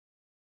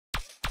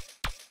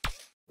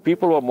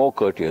People were more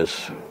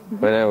courteous.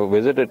 When I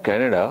visited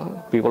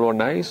Canada, people were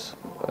nice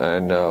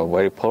and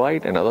very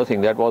polite. Another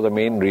thing, that was the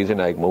main reason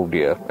I moved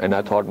here. And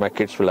I thought my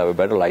kids will have a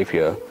better life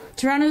here.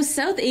 Toronto's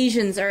South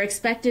Asians are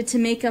expected to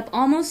make up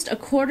almost a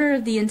quarter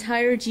of the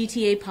entire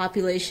GTA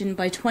population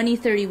by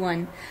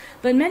 2031.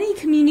 But many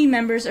community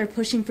members are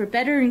pushing for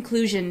better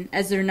inclusion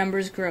as their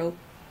numbers grow.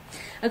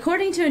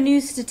 According to a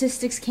new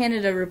Statistics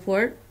Canada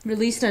report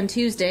released on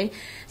Tuesday,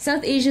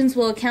 South Asians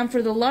will account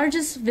for the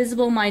largest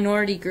visible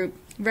minority group,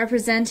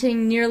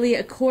 representing nearly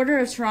a quarter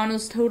of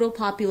Toronto's total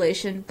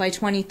population by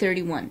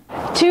 2031.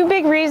 Two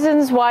big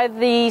reasons why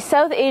the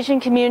South Asian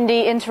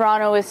community in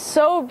Toronto is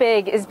so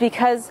big is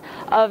because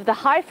of the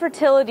high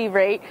fertility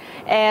rate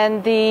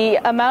and the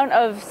amount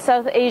of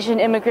South Asian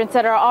immigrants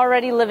that are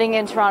already living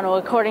in Toronto,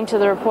 according to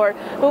the report.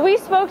 But we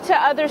spoke to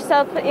other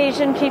South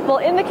Asian people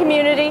in the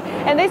community,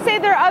 and they say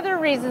there are other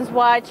reasons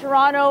why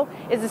Toronto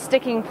is a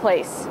sticking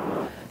place.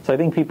 So I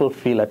think people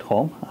feel at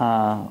home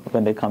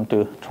when they come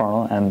to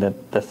Toronto, and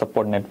that the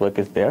support network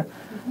is there.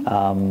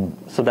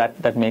 So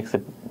that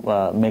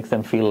makes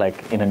them feel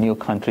like in a new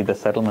country, the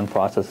settlement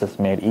process is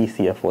made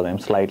easier for them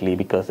slightly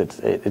because it's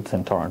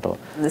in Toronto.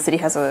 The city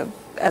has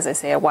as I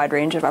say, a wide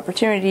range of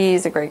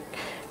opportunities, a great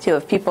deal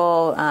of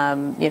people, a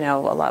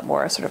lot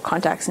more sort of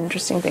contacts and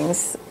interesting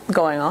things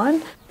going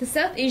on. The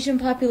South Asian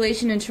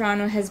population in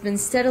Toronto has been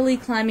steadily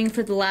climbing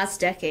for the last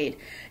decade,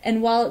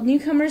 and while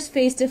newcomers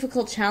face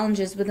difficult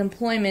challenges with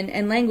employment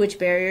and language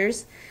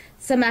barriers,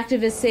 some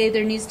activists say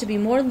there needs to be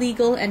more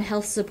legal and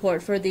health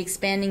support for the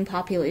expanding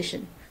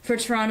population. For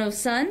Toronto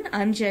Sun,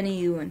 I'm Jenny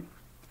Ewan.